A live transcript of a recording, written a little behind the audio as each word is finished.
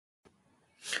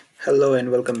Hello and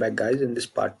welcome back, guys. In this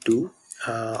part 2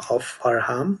 of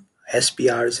Farham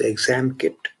SPR's exam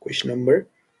kit, question number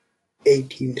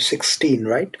 18 to 16,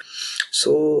 right?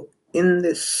 So, in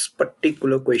this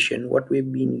particular question, what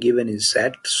we've been given is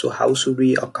that, so how should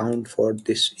we account for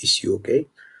this issue? Okay,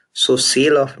 so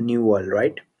sale of New World,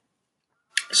 right?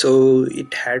 So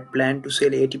it had planned to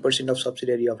sell 80% of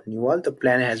subsidiary of Newall. The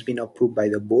plan has been approved by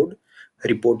the board,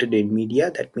 reported in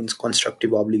media. That means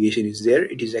constructive obligation is there.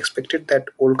 It is expected that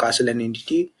Old Castle and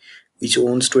entity, which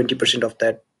owns 20% of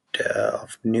that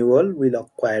of Newall, will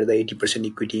acquire the 80%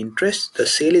 equity interest. The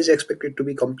sale is expected to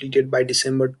be completed by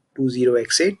December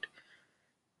 20x8.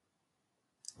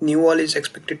 Newall is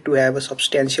expected to have a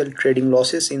substantial trading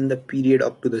losses in the period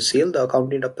up to the sale. The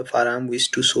accountant of the Farham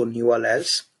wished to show Newall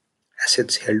as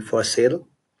assets held for sale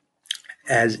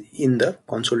as in the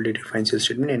consolidated financial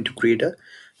statement and to create a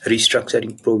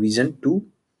restructuring provision to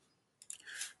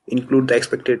include the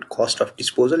expected cost of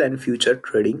disposal and future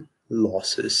trading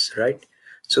losses, right?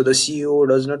 So the CEO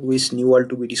does not wish Newell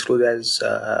to be disclosed as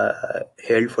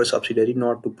held for subsidiary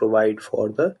nor to provide for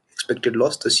the expected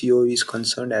loss. The CEO is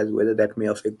concerned as whether that may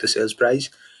affect the sales price,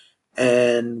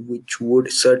 and which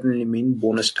would certainly mean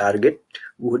bonus target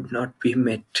would not be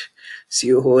met.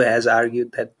 CEO has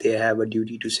argued that they have a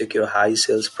duty to secure high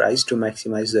sales price to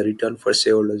maximize the return for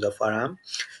shareholders of Aram.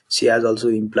 She has also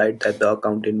implied that the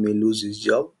accountant may lose his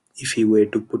job if he were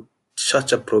to put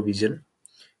such a provision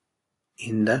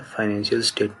in the financial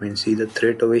statement. See the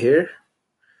threat over here?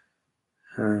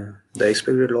 The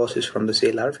expected losses from the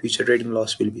sale are future trading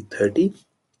loss will be 30,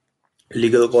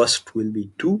 legal cost will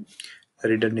be 2,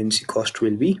 redundancy cost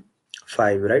will be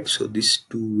 5, right? So these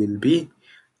 2 will be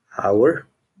our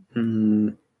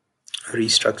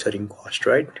restructuring cost,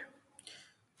 right?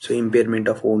 So impairment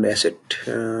of owned asset,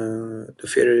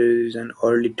 there is an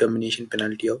early termination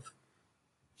penalty of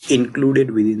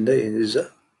included within the is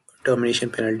a termination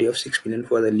penalty of 6 million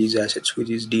for the lease assets, which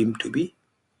is deemed to be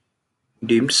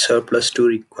deemed surplus to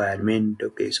requirement.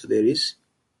 Okay, so there is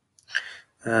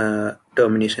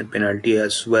termination penalty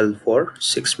as well for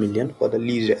 6 million for the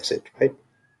lease asset, right?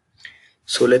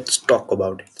 So let's talk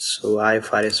about it. So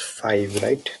IFRS 5,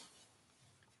 right?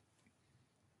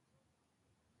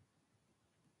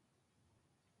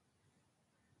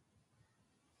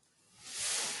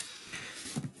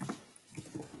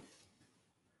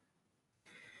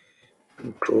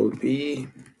 Control B.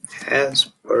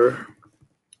 As for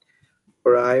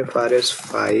IFRS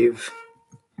 5,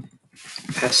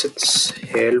 assets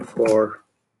held for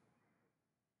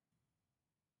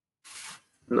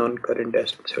non-current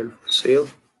assets held for sale.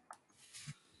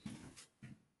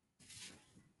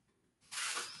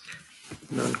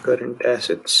 Non-current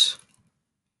assets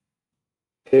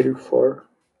held for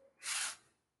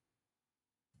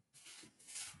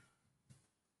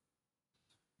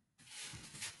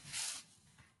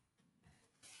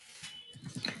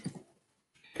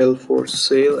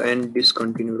sale and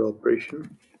discontinued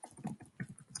operation.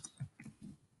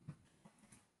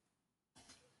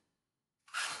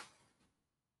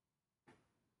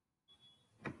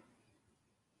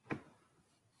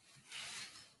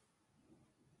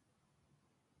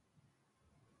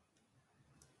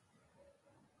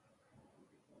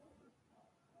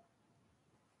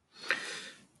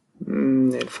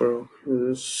 For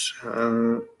this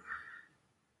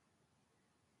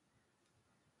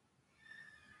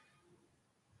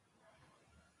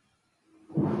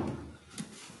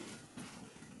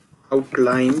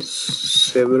outlines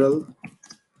several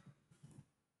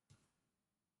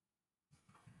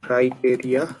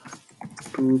criteria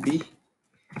to be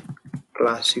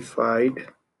classified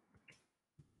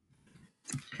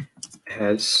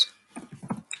as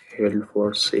held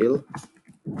for sale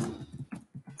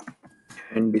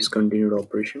and discontinued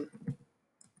operation.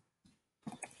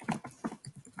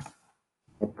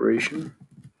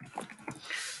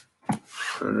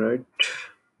 All right.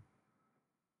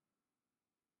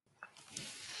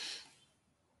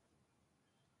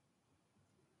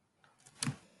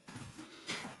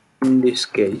 In this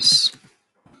case,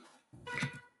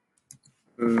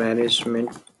 management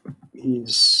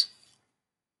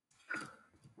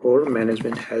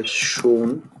has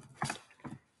shown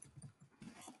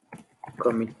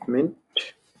commitment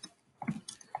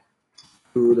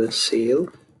to the sale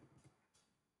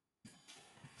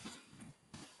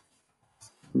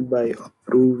by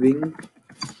approving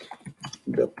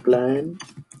the plan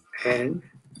and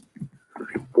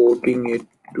reporting it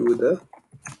to the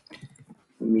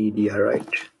media, right?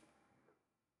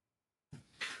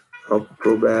 A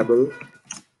probable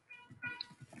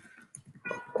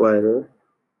acquirer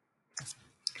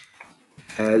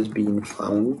has been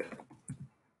found.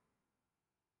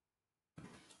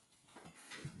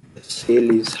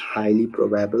 sale is highly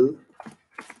probable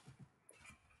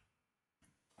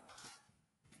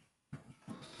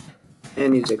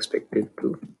and is expected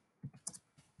to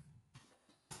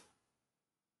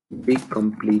be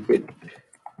completed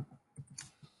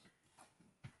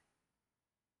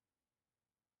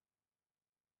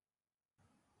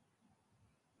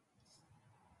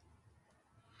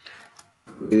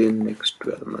within next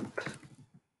 12 months.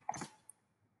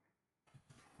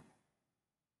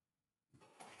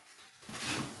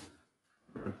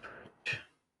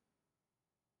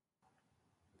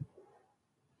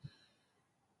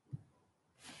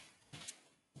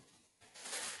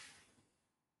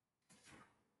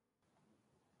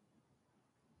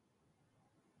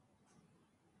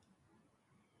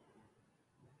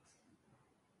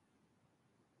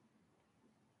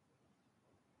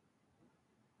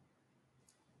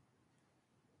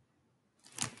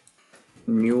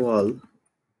 Renewal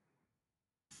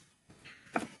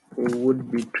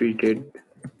would be treated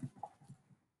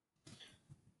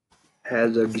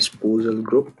as a disposal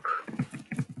group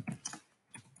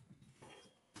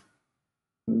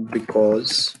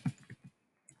because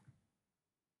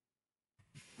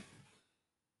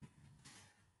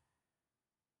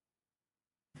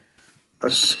a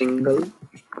single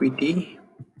equity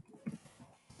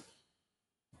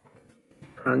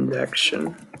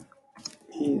transaction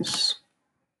is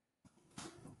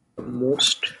the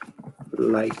most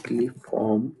likely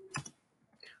form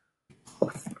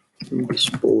of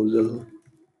disposal.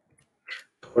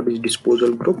 What is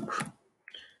disposal group?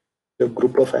 The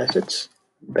group of assets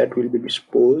that will be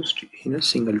disposed in a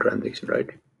single transaction, right?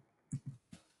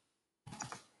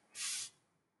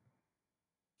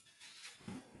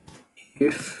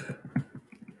 If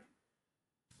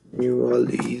renewal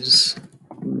is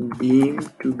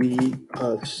deemed to be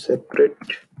a separate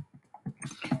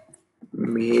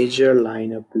major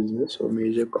line of business or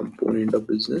major component of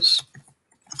business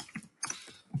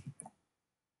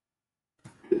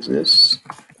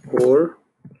or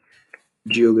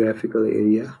geographical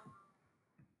area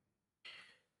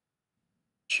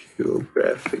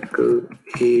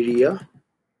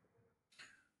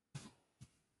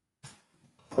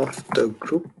of the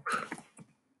group,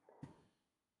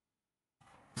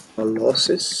 or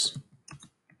losses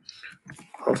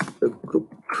of the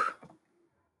group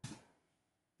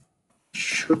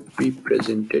should be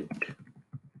presented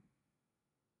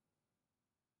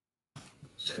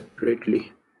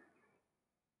separately.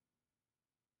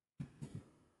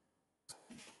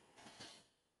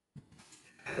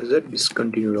 As a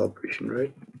discontinued operation,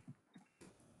 right?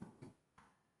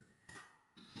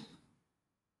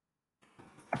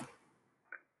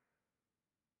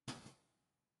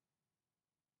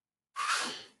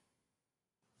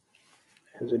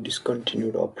 As a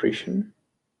discontinued operation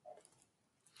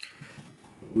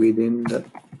within the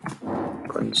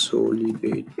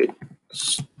consolidated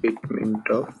statement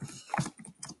of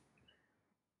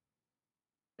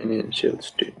financial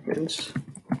statements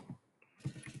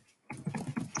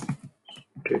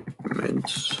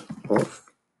of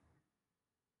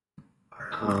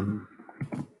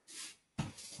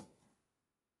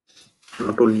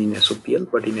not only in SOPL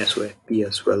but in SOFP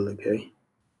as well. Okay.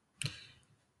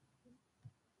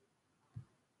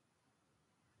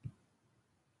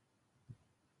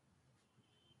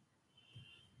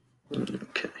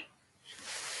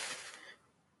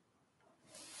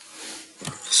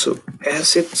 So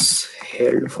assets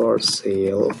held for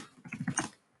sale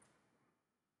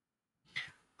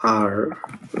are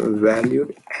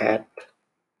valued at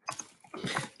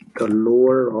the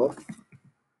lower of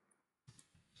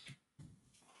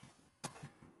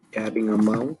carrying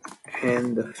amount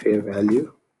and the fair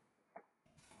value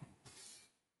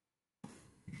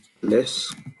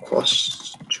less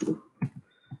costs to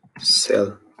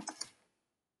sell.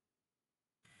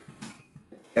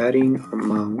 Carrying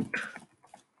amount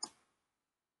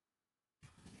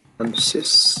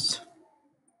consists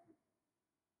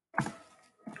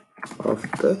of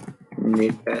the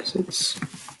net assets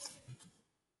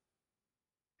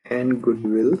and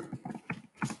goodwill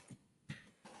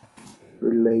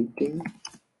relating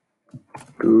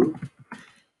to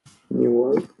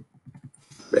renewal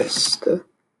less the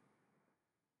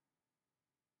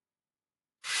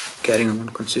carrying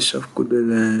amount consists of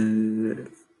goodwill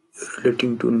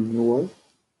relating to renewal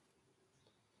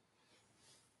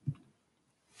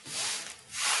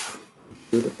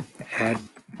at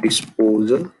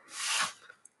disposal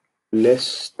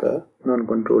less the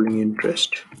non-controlling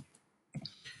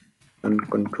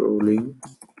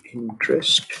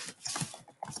interest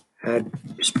at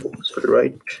disposal,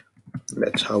 right?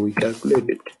 That's how we calculate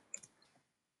it.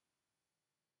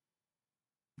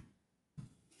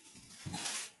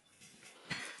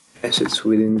 assets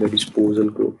within the disposal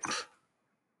group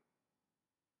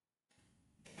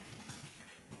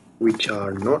which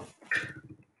are not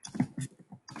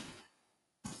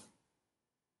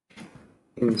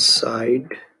inside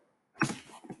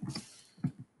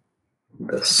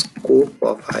the scope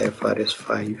of IFRS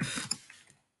 5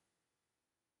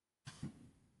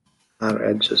 are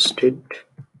adjusted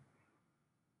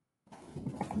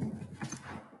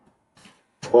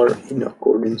for in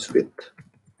accordance with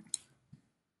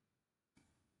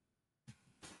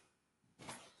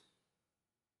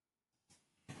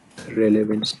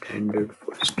relevant standard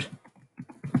first.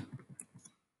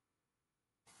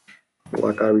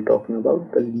 What are we talking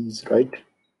about? The lease, right?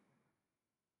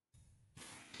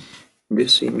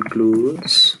 This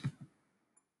includes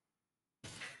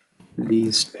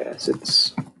leased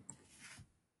assets,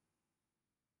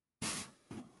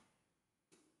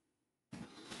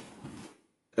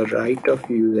 the right of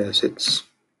use assets,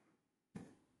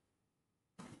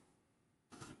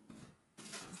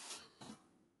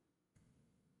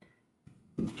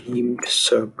 deemed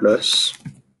surplus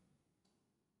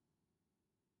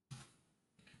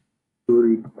to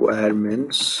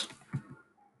requirements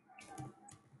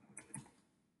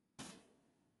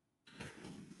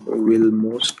will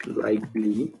most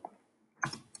likely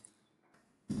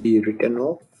be written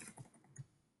off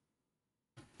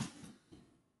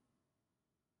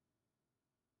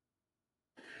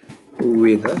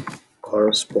with a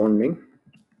corresponding,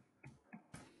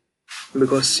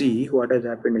 because see what has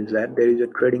happened is that there is a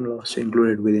trading loss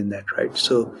included within that, right?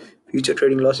 So future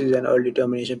trading loss is an early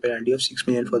termination penalty of 6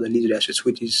 million for the leased assets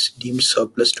which is deemed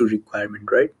surplus to requirement,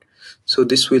 right? So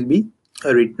this will be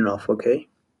written off, okay,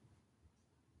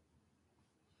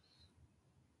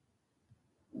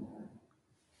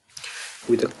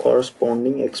 with a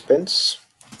corresponding expense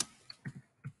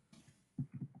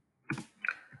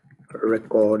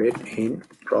recorded in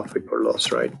profit or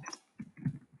loss, right?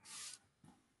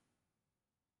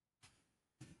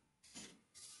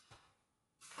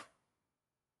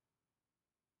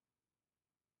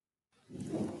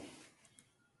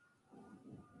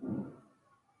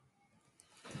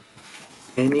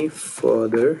 Any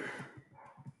further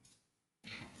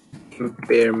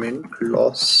impairment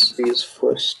loss is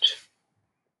first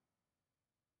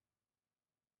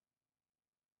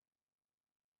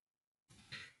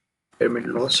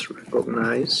impairment loss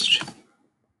recognized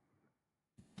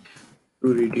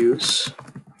to reduce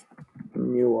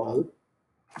renewal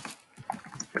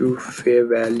to fair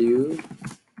value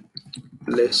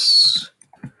less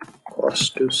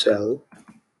cost to sell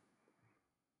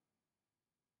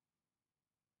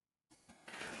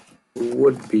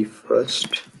would be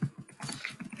first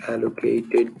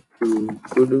allocated to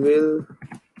goodwill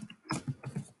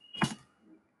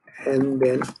and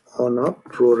then on a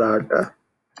pro rata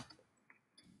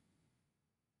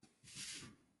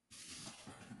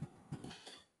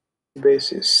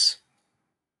basis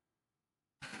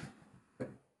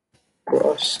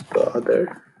across the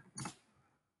other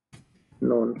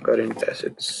non-current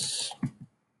assets.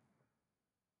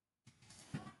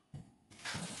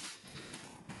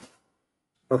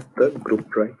 Of the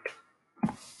group, right?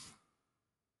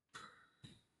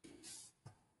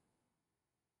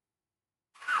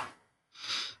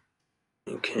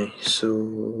 Okay, so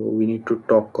we need to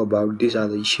talk about these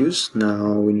other issues.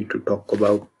 Now we need to talk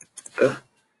about the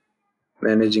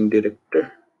managing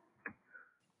director.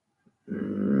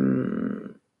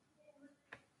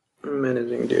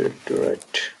 Managing director,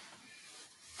 right?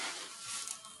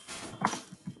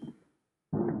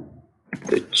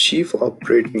 The chief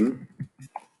operating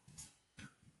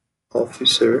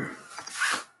officer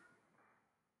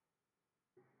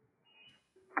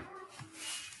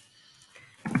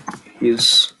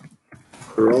is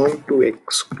wrong to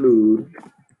exclude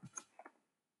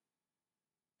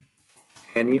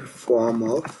any form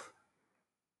of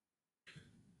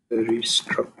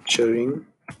restructuring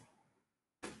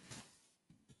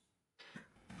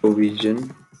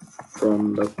provision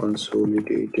from the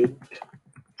consolidated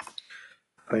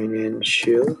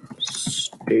financial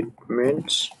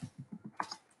statements.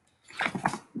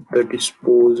 The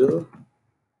disposal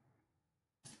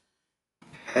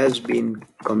has been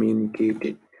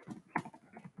communicated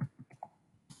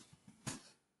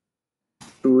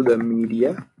to the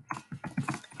media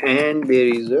and there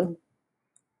is a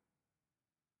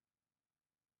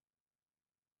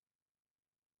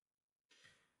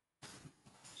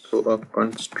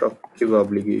constructive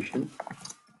obligation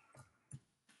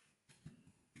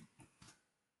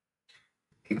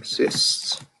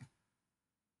exists.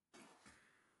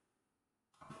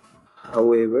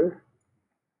 However,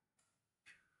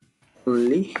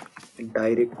 only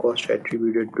direct cost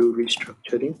attributed to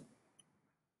restructuring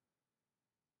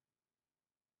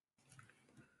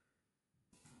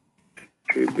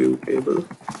attributable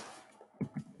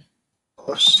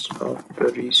costs of the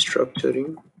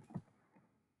restructuring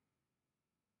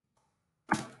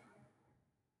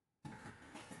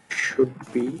should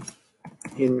be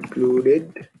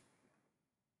included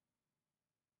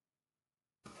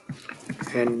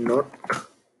and not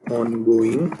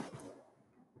ongoing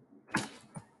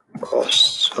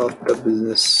costs of the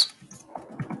business.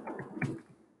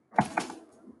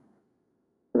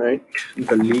 Right?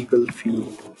 The legal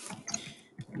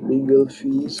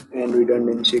fees and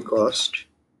redundancy cost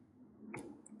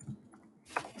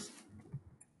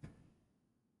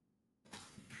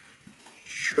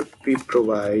should be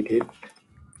provided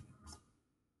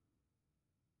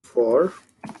for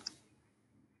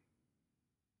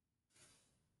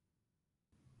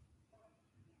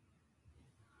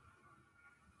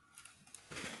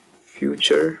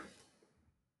future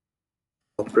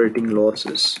operating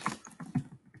losses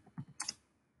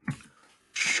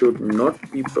should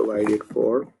not be provided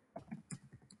for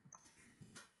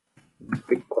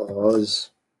because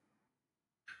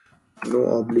no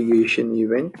obligation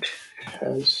event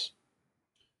has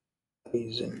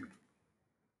arisen.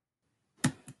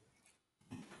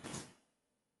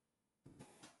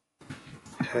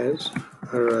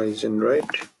 Right?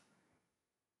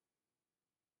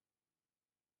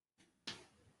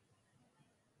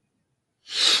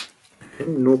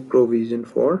 And no provision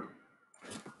for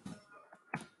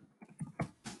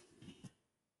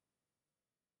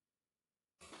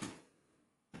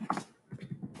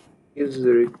is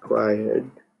required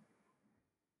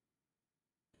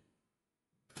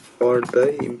for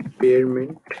the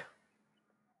impairment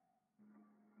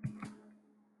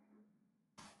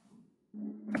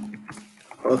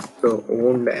of the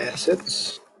owned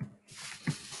assets,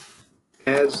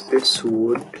 as this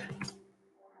would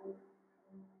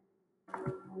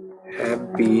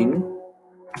have been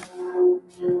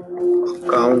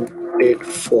accounted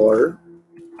for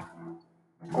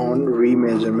on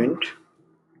remeasurement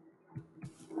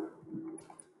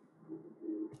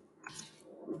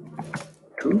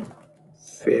to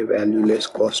fair value less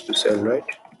cost to sell, right?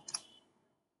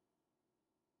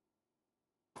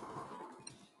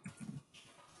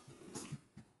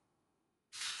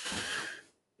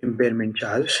 Impairment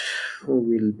charge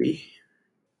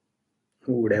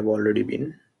would have already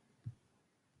been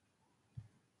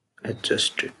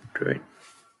adjusted, right?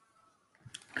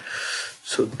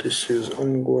 So this is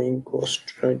ongoing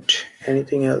cost, right?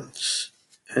 Anything else?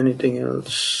 Anything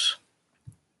else?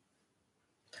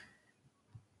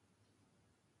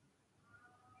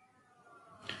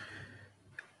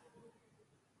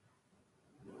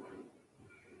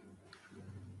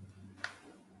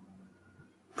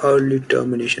 Early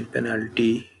termination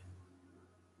penalty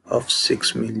of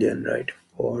 6 million, right,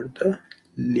 for the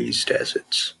leased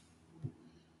assets.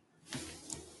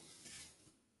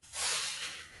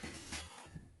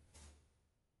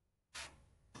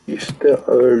 If the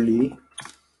early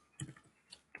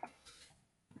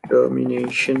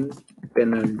termination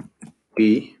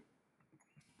penalty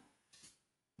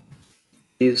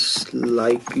is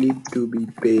likely to be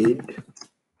paid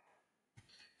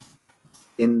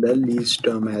in the lease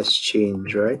term has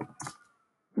changed, right?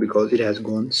 Because it has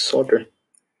gone shorter.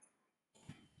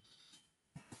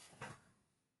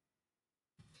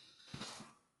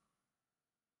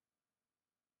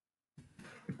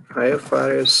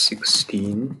 IFRS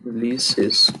 16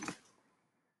 leases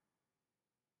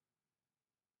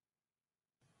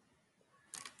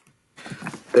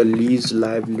the lease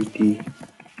liability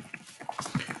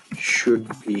should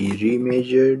be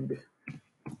remeasured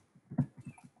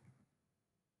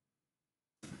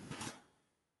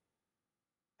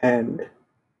and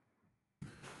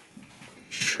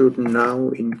should now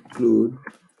include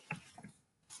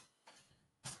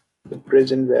the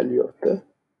present value of the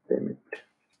payment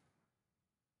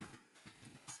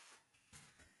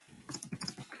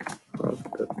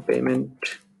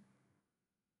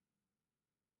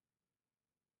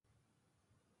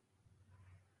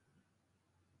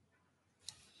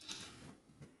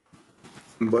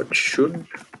but should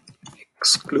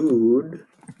exclude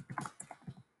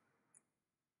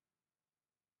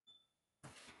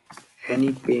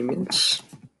any payments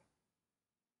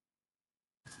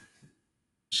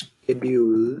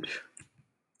scheduled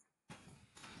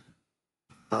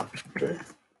after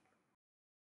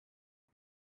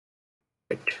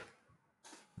it.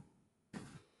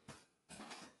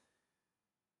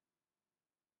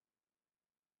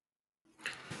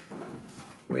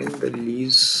 When the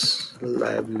lease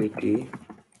liability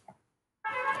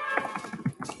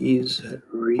is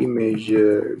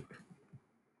remeasured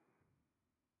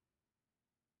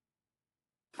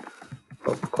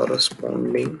of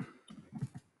corresponding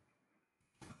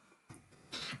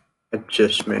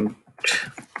adjustment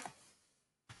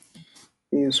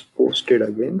is posted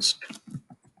against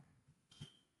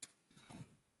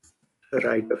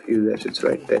right of use assets,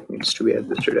 right? That needs to be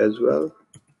adjusted as well.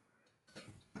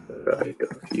 Right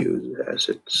of use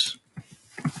assets.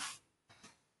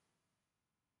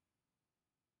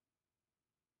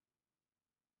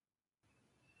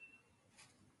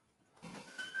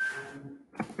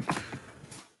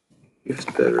 If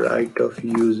the right of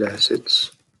use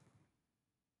assets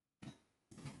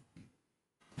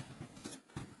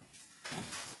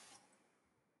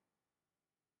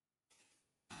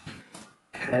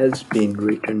has been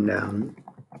written down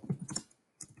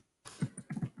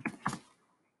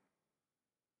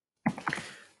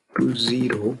to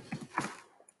zero,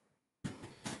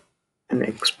 an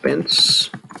expense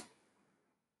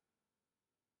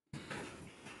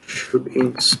should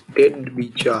instead be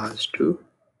charged to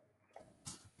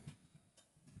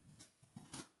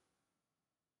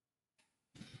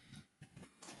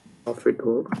profit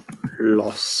or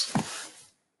loss.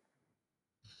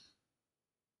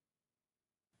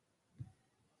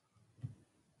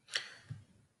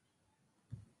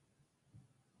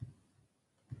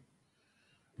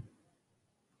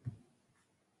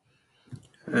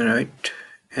 Alright,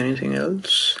 anything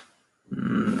else?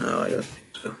 No, I don't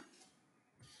think so.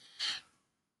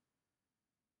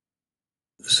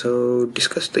 So,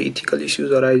 discuss the ethical issues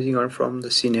arising are from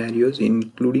the scenarios,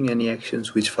 including any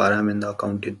actions which Farham and the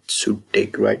accountant should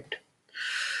take, right?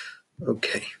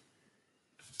 Okay.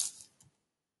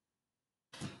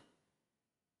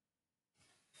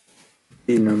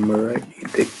 The number, right?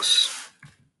 Ethics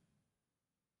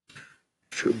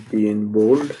should be in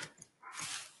bold.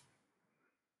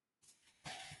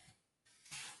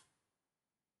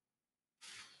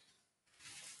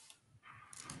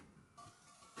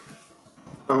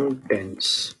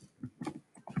 Accountants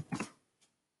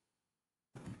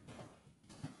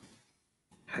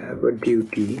have a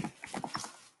duty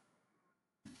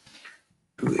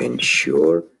to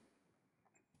ensure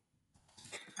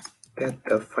that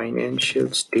the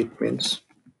financial statements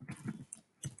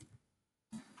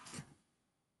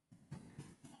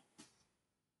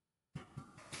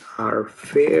are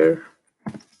fair,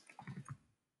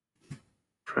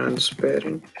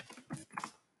 transparent,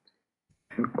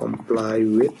 and comply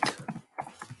with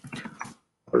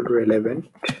all relevant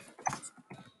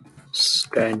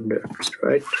standards,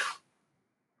 right?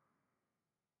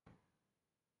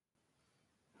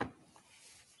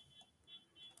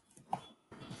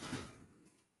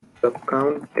 The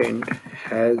accountant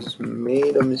has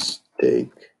made a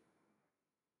mistake,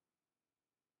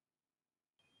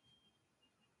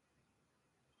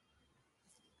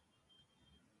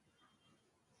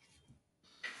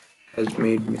 has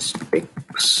made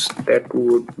mistakes that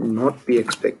would not be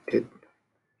expected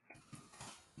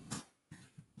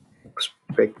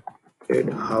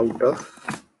out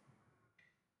of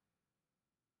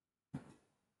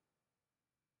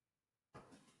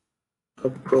a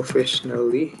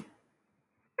professionally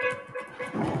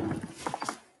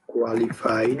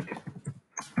qualified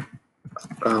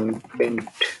accountant.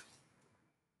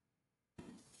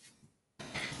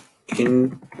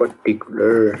 In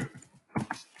particular,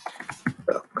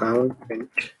 the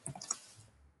accountant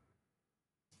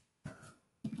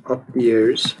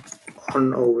appears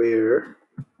unaware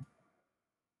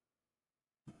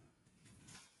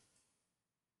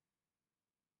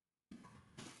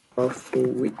of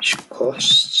which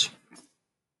costs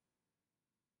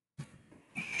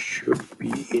should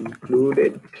be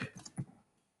included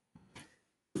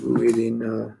within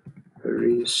a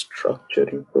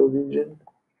restructuring provision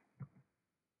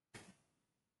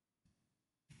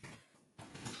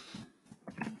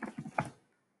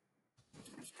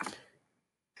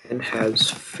and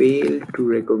has failed to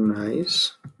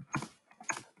recognize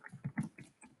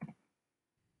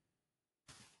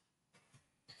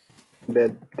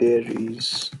that there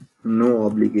is no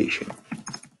obligation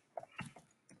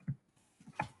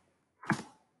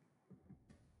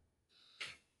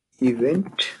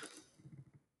event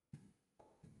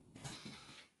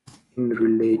in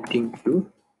relation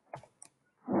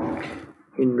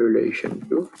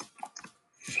to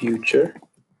future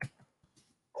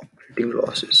operating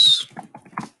losses,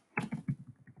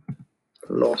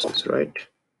 right?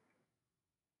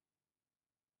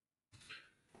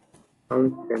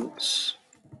 Accountants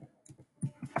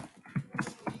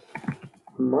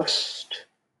must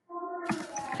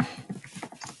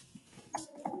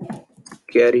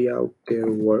carry out their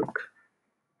work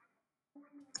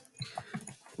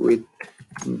with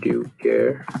due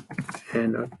care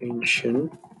and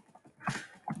attention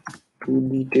to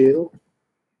detail,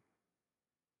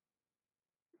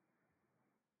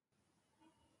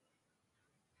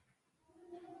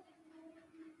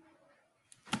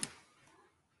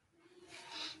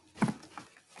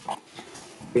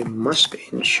 They must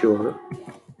ensure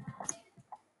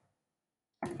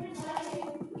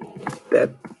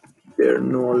that their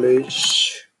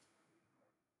knowledge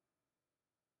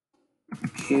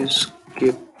is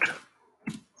kept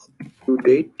to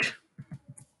date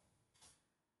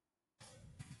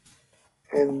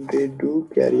and they do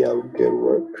carry out their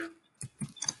work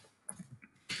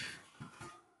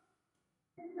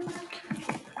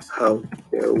how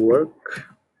their work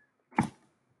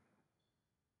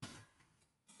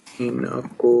in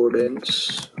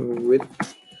accordance with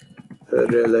the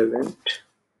relevant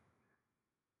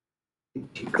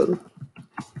ethical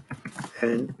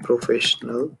and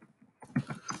professional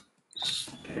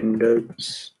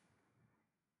standards.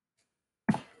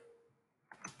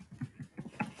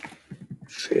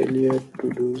 Failure to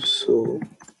do so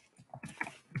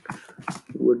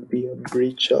would be a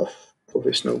breach of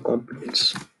professional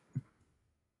competence.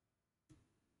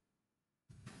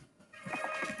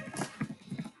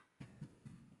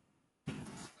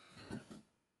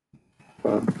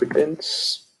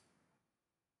 Competence,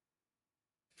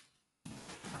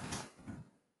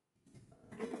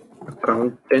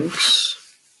 accountants,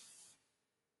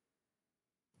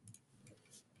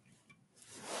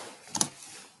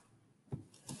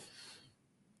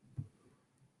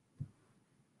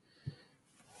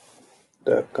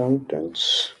 the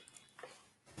accountants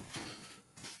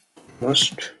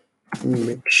must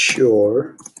make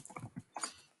sure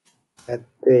that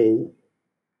they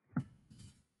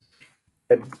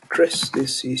address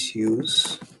these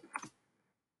issues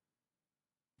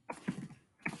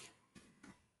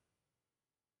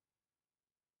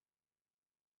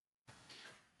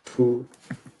through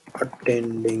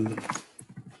attending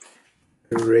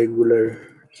regular,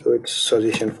 so it's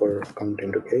suggestion for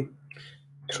accountant, okay,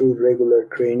 through regular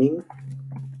training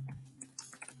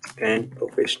and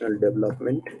professional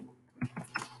development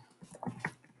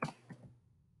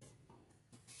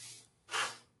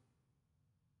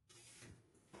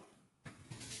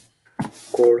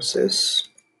courses.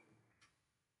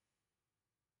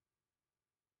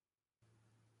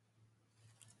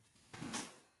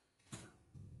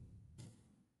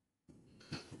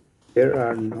 There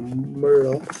are number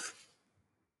of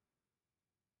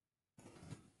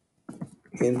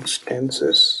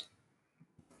instances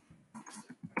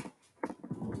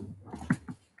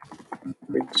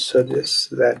which suggests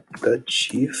that the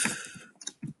chief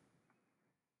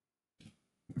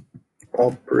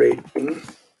operating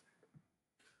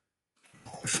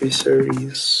officer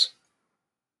is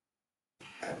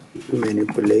to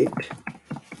manipulate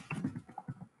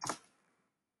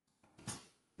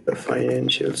the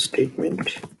financial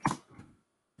statement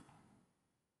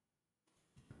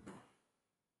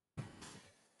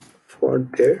for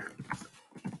their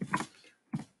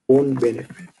own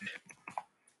benefit.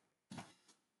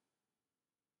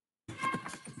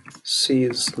 She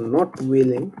is not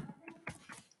willing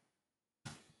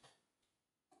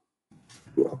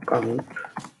to account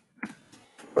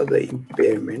for the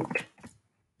impairment,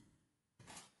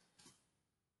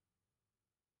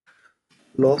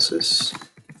 losses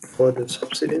for the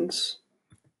subsidence,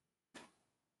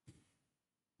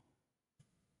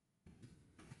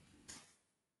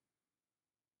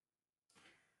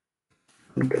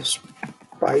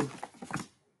 despite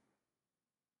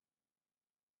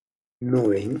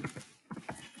knowing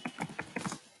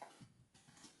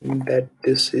that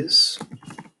this is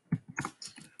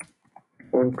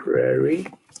contrary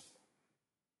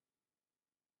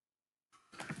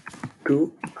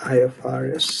to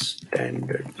IFRS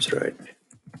standards, right?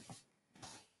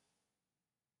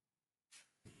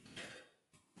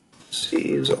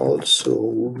 She is also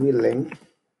willing,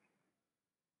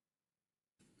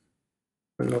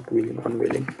 not willing,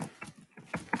 unwilling,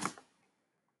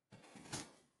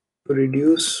 to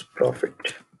reduce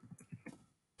profit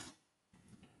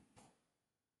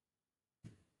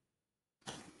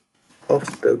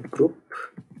of the group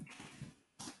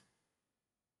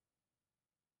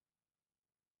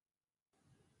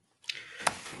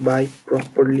by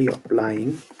properly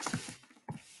applying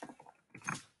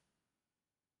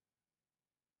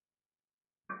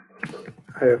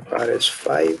IFRS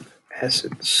 5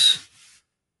 assets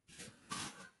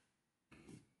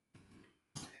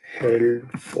held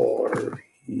for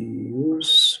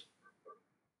use,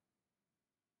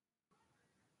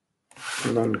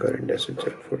 non-current assets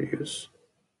held for use,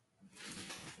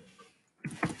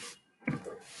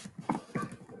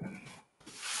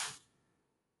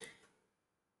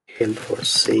 held for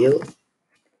sale,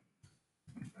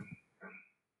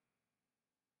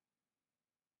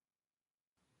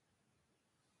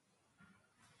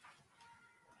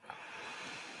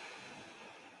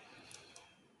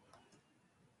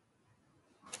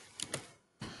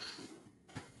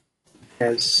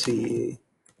 as she,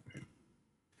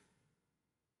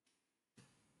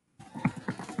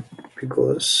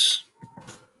 because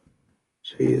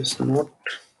she is not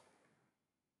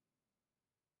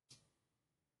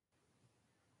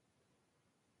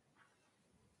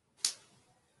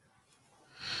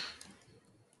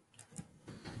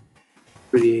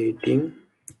creating,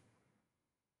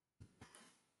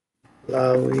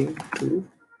 allowing to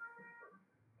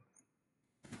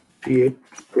create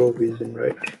provision,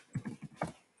 right?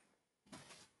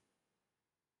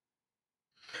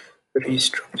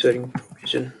 Restructuring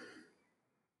provision.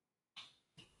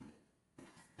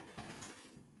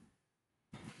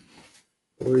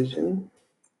 Provision.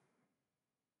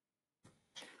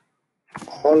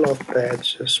 All of the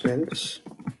adjustments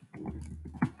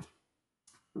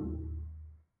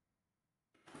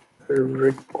are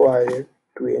required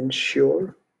to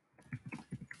ensure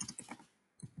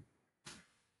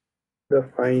the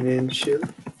financial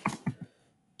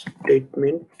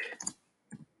statement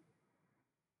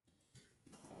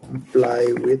comply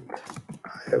with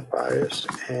IFRS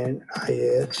and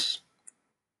IAS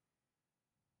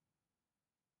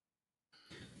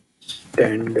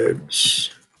standards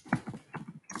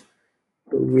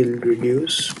will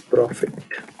reduce profit.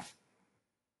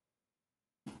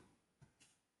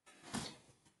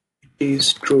 It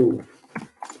is true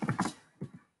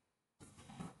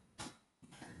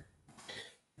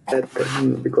that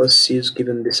because she is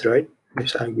given this right,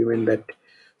 this argument that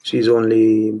she is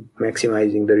only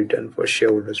maximizing the return for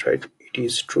shareholders, right? It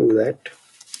is true that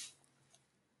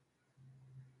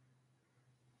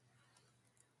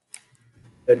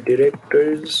the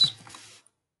directors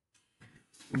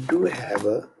do have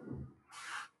a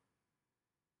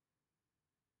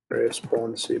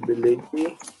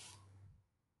responsibility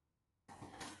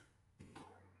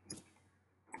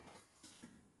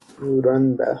to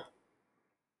run the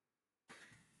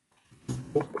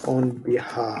book on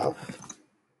behalf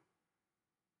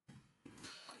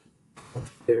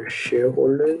of their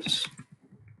shareholders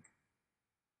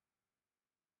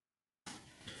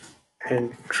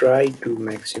and try to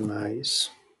maximize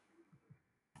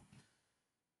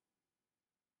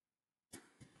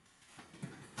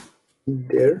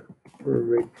their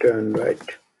return,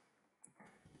 right?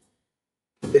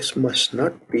 This must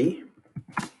not be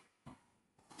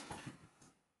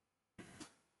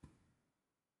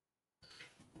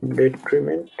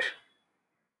detriment,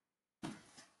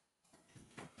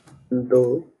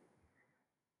 though,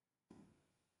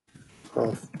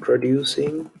 of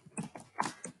producing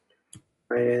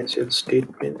financial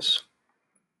statements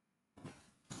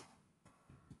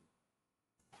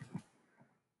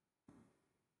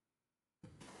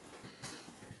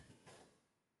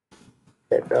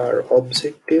that are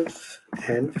objective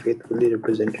and faithfully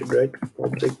represented, right?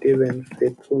 Objective and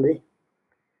faithfully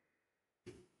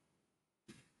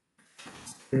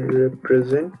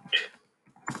represent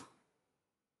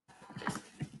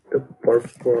the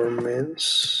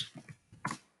performance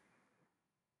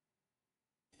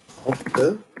of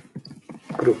the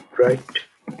group, right?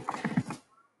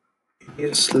 It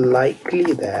is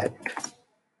likely that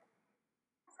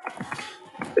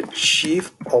the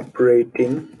chief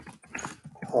operating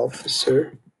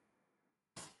officer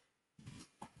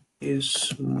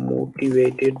is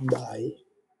motivated by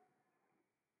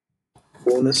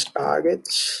bonus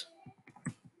targets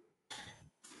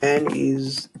and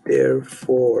is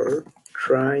therefore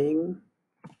trying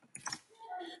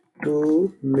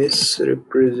to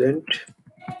misrepresent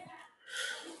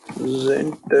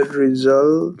the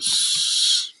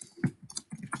results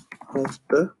of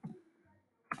the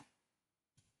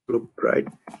group, right?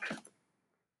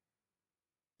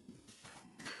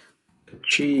 The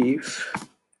chief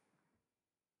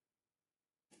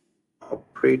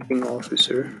operating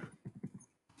officer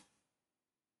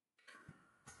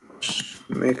must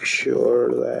make sure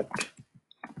that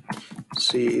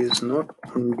she is not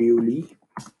unduly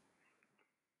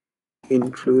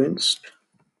influenced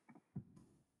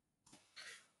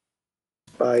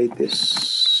by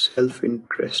this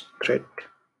self-interest threat.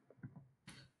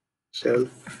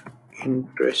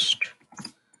 Self-interest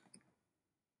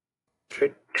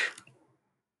threat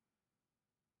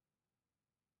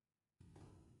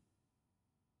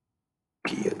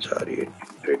THRA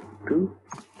threat to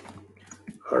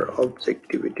her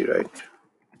objectivity, right?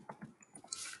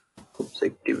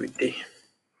 Objectivity.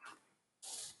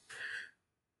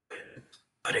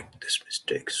 Correct this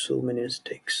mistake. So many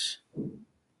mistakes.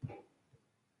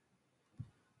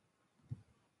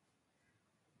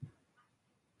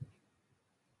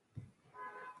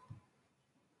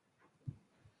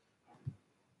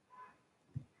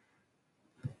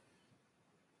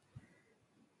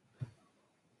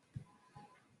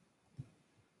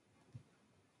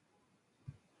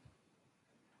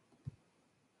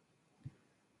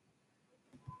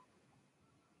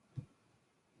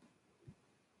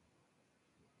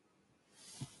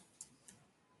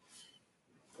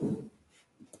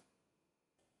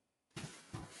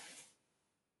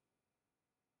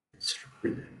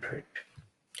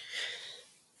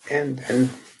 And then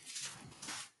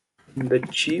the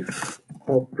chief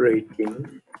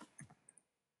operating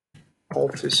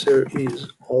officer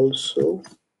is also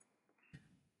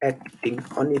acting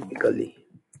unethically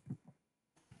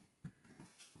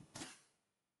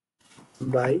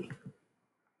by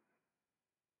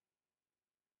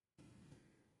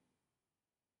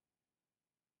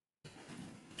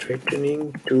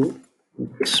threatening to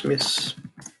dismiss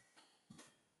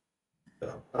the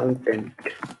accountant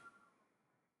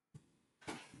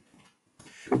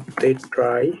should they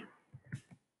try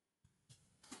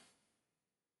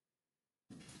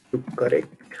to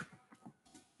correct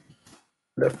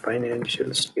the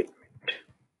financial statement.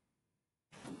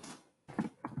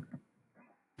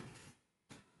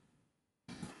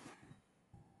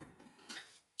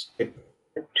 It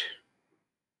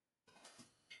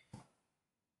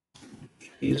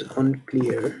is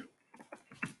unclear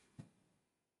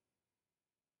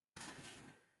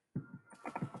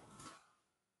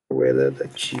whether the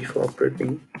chief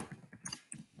operating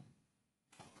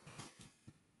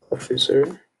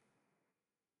officer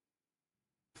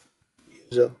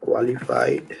is a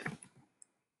qualified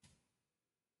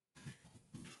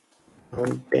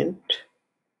accountant,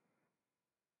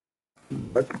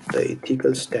 but the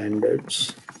ethical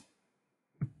standards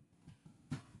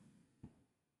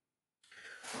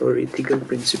or ethical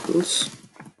principles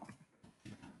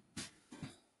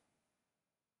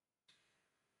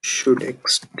should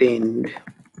extend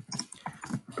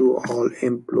to all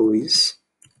employees,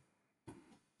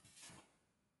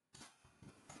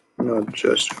 not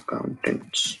just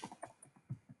accountants,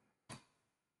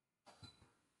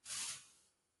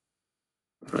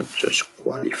 not just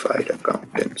qualified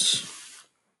accountants.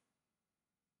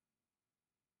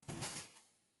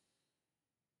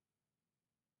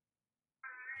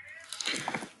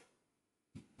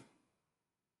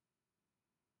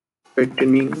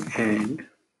 Threatening and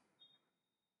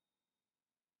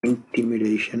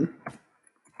intimidation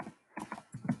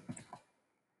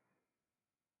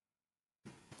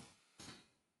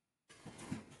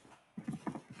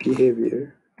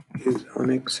behavior is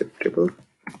unacceptable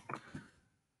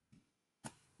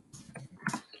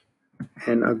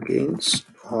and against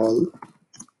all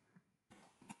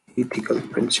ethical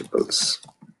principles,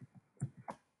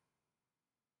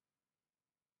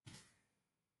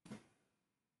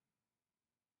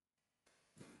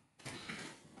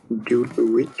 due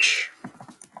to which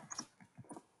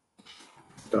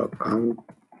the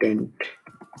accountant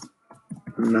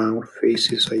now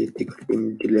faces a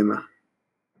ethical dilemma.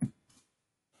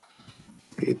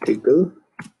 Ethical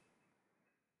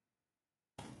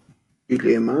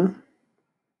dilemma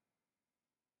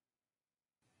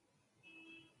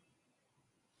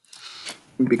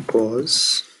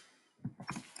because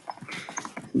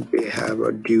they have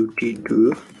a duty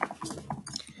to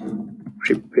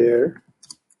prepare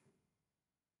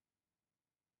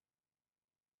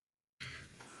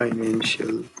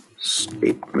financial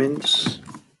statements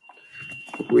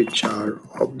which are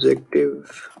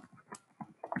objective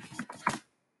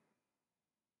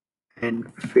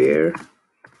and fair,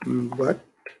 but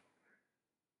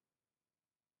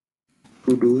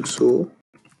to do so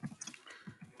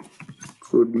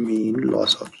could mean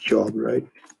loss of job, right?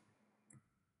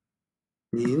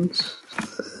 Mean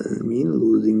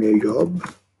losing a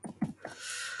job.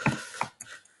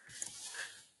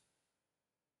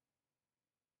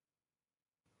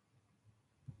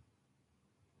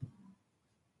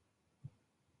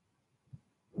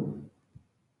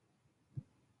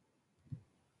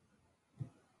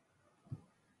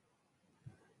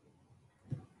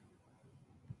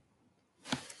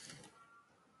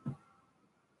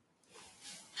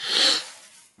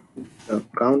 The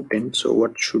accountant. So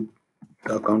what should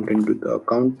the accountant do? The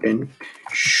accountant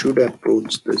should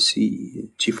approach the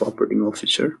chief operating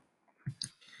officer,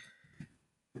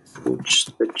 approach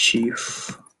the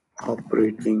chief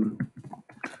operating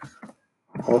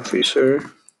officer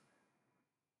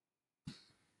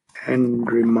and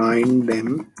remind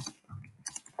them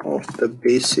of the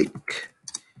basic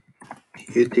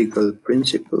ethical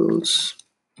principles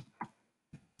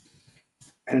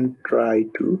and try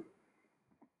to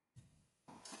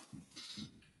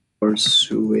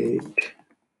persuade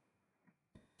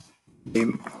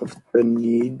them of the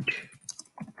need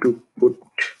to put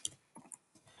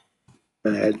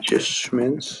the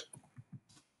adjustments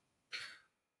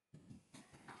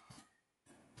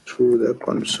through the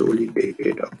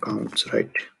consolidated accounts, right?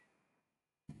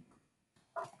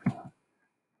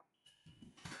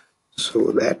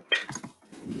 So that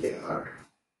they are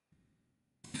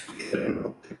fair and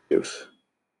objective.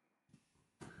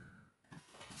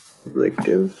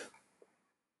 Objective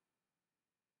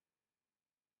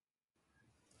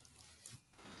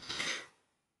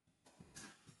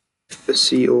the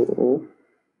COO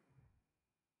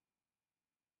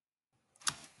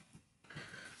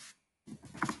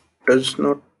does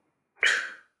not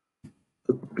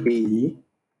agree,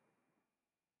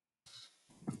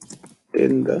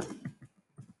 then the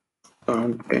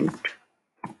accountant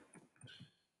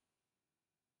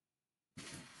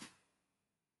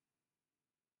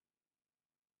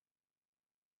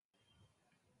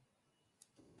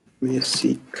may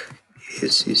seek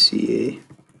ACCA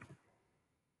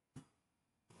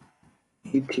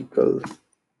ethical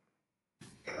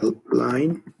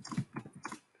helpline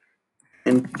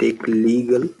and take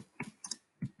legal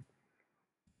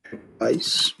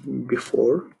advice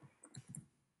before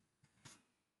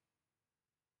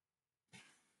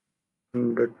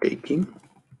undertaking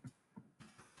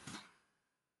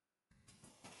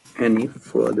any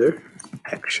further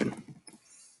action.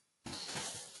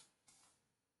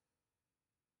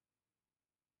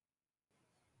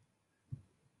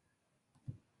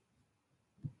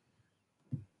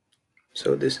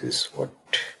 So this is what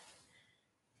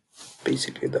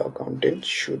basically the accountant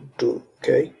should do.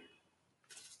 Okay,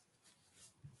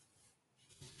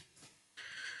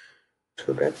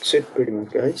 so that's it pretty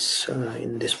much, guys.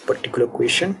 In this particular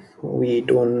question we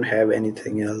don't have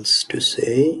anything else to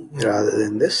say rather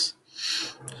than this.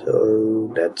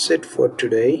 So that's it for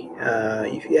today.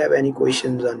 If you have any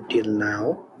questions until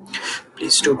now,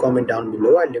 please do comment down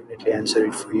below. I'll definitely answer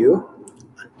it for you.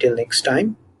 Until next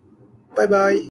time, bye bye.